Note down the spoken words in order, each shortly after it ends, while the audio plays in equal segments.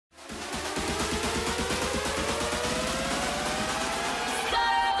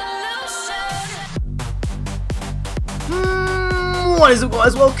What is up,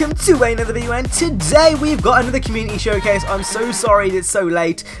 guys? Welcome to another video, and today we've got another community showcase. I'm so sorry it's so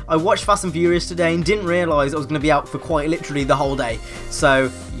late. I watched Fast and Furious today and didn't realise I was going to be out for quite literally the whole day.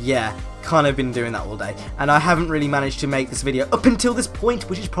 So yeah, kind of been doing that all day, and I haven't really managed to make this video up until this point,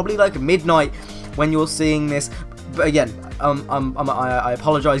 which is probably like midnight when you're seeing this. But again, I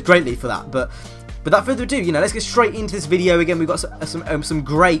apologise greatly for that. But without further ado, let's get straight into this video. Again, we've got some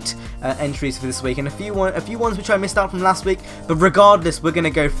great entries for this week, and a few ones which I missed out from last week. But regardless, we're going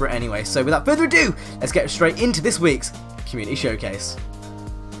to go for it anyway. So without further ado, let's get straight into this week's community showcase.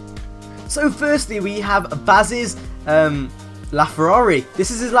 So firstly, we have Baz's LaFerrari.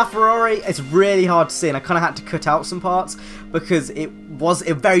 This is his LaFerrari. It's really hard to see, and I kind of had to cut out some parts because it was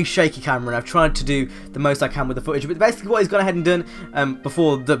a very shaky camera, and I've tried to do the most I can with the footage. But basically what he's gone ahead and done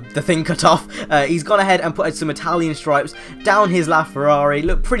before the thing cut off, he's gone ahead and put some Italian stripes down his LaFerrari.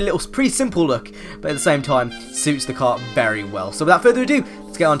 Look, pretty simple look, but at the same time suits the car very well. So without further ado,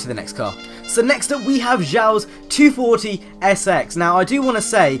 let's get on to the next car. So next up we have Zhao's 240 SX. Now I do want to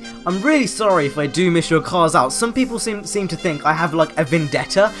say, I'm really sorry if I do miss your cars out. Some people seem to think I have like a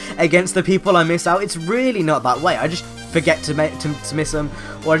vendetta against the people I miss out. It's really not that way. I just forget to miss them,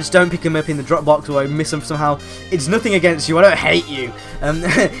 or I just don't pick them up in the Dropbox, or I miss them somehow. It's nothing against you, I don't hate you.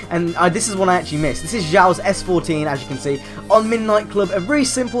 This is one I actually missed. This is Zhao's S14, as you can see, on Midnight Club. A very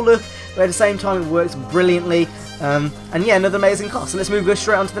simple look, but at the same time it works brilliantly. And yeah, another amazing car. So let's go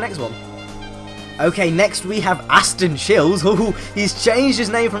straight on to the next one. Okay, next we have Aston Chills. Oh, he's changed his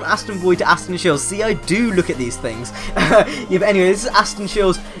name from Aston Boy to Aston Chills. See, I do look at these things. Yeah, but anyway, this is Aston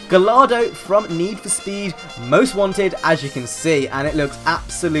Chills Gallardo from Need for Speed Most Wanted, as you can see, and it looks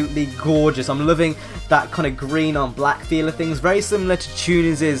absolutely gorgeous. I'm loving that kind of green on black feel of things, very similar to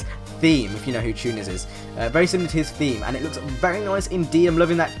Tunis' theme, if you know who Tunis is. Very similar to his theme, and it looks very nice indeed. I'm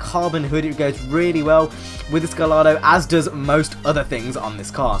loving that carbon hood. It goes really well with this Gallardo, as does most other things on this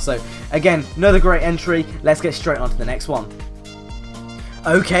car. So again, another great entry. Let's get straight on to the next one.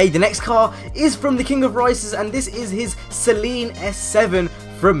 Okay, the next car is from the King of Rices, and this is his Celine S7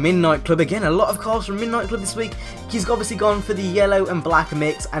 from Midnight Club. Again, a lot of cars from Midnight Club this week. He's obviously gone for the yellow and black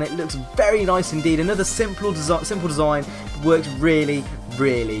mix, and it looks very nice indeed. Another simple design, works really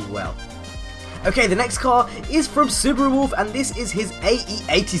well. Okay, the next car is from Subaru Wolf, and this is his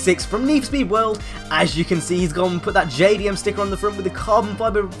AE86 from Need for Speed World. As you can see, he's gone and put that JDM sticker on the front with the carbon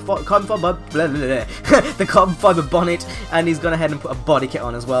fiber the carbon fiber bonnet, and he's gone ahead and put a body kit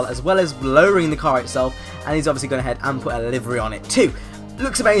on as well as lowering the car itself, and he's obviously gone ahead and put a livery on it too.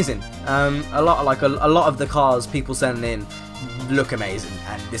 Looks amazing. A lot of the cars people send in look amazing,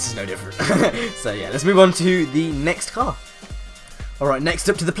 and this is no different. So yeah, let's move on to the next car. Alright, next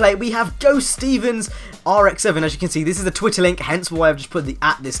up to the plate we have Joe Stevens RX-7. As you can see, this is a Twitter link, hence why I've just put the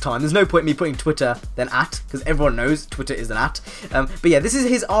 @ this time. There's no point in me putting Twitter then @, because everyone knows Twitter is an @. But yeah, this is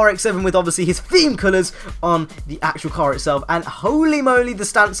his RX-7 with obviously his theme colours on the actual car itself, and holy moly, the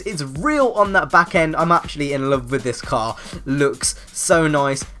stance is real on that back end. I'm actually in love with this car. Looks so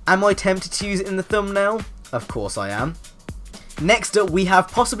nice. Am I tempted to use it in the thumbnail? Of course I am. Next up, we have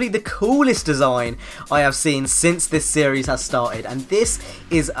possibly the coolest design I have seen since this series has started, and this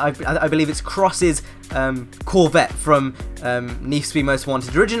is, I believe it's Cross's Corvette from Need for Speed Most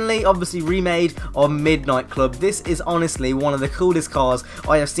Wanted. Originally, obviously remade on Midnight Club. This is honestly one of the coolest cars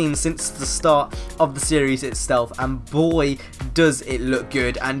I have seen since the start of the series itself, and boy, does it look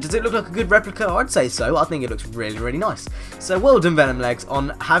good. And does it look like a good replica? I'd say so. I think it looks really nice. So well done, Venom Legs,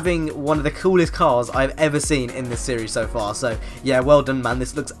 on having one of the coolest cars I've ever seen in this series so far. So yeah, well done, man.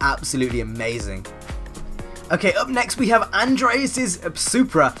 This looks absolutely amazing. Okay, up next we have Andreas'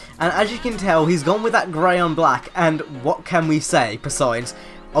 Supra, and as you can tell, he's gone with that grey on black, and what can we say besides,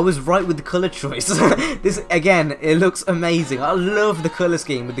 I was right with the colour choice. This, again, it looks amazing. I love the colour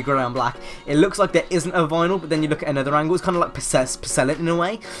scheme with the grey on black. It looks like there isn't a vinyl, but then you look at another angle, it's kind of like Percellet in a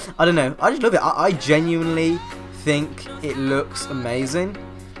way. I don't know, I just love it. I genuinely think it looks amazing.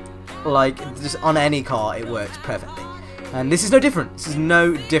 Like, just on any car, it works perfectly. And this is no different. This is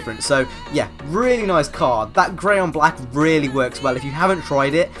no different. So yeah, really nice car. That grey on black really works well. If you haven't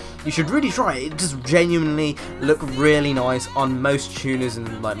tried it, you should really try it. It does genuinely look really nice on most tuners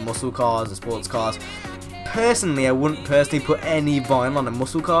and like muscle cars and sports cars. Personally, I wouldn't personally put any vinyl on a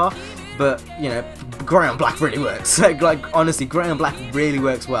muscle car, but grey on black really works. Like honestly, grey on black really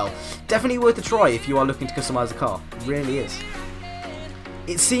works well. Definitely worth a try if you are looking to customize a car. It really is.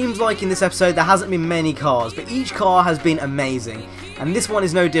 It seems like in this episode there hasn't been many cars, but each car has been amazing, and this one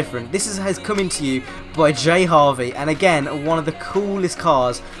is no different. This has come into you by Jay Harvey, and again, one of the coolest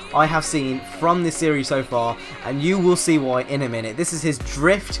cars I have seen from this series so far, and you will see why in a minute. This is his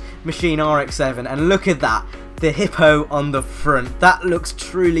Drift Machine RX-7, and look at that. the hippo on the front. That looks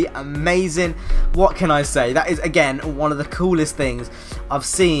truly amazing. What can I say? That is, again, one of the coolest things I've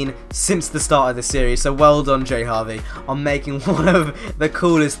seen since the start of the series. So well done, Jay Harvey, on making one of the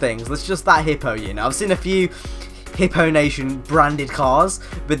coolest things. That's just that hippo, you know. I've seen a few Hippo Nation branded cars,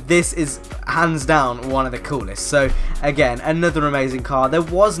 but this is hands down one of the coolest. So again, another amazing car. There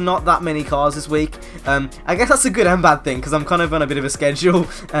was not that many cars this week. I guess that's a good and bad thing, because I'm kind of on a bit of a schedule.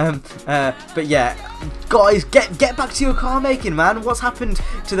 But yeah, guys, get back to your car making, man. What's happened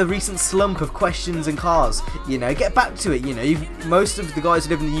to the recent slump of questions and cars? You know, get back to it. You know, most of the guys who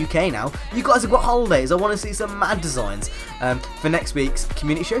live in the UK now, you guys have got holidays. I want to see some mad designs for next week's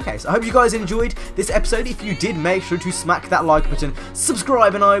community showcase. I hope you guys enjoyed this episode. If you did, make sure to smack that like button,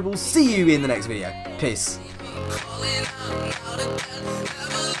 subscribe, and I will see you in the next video. Peace.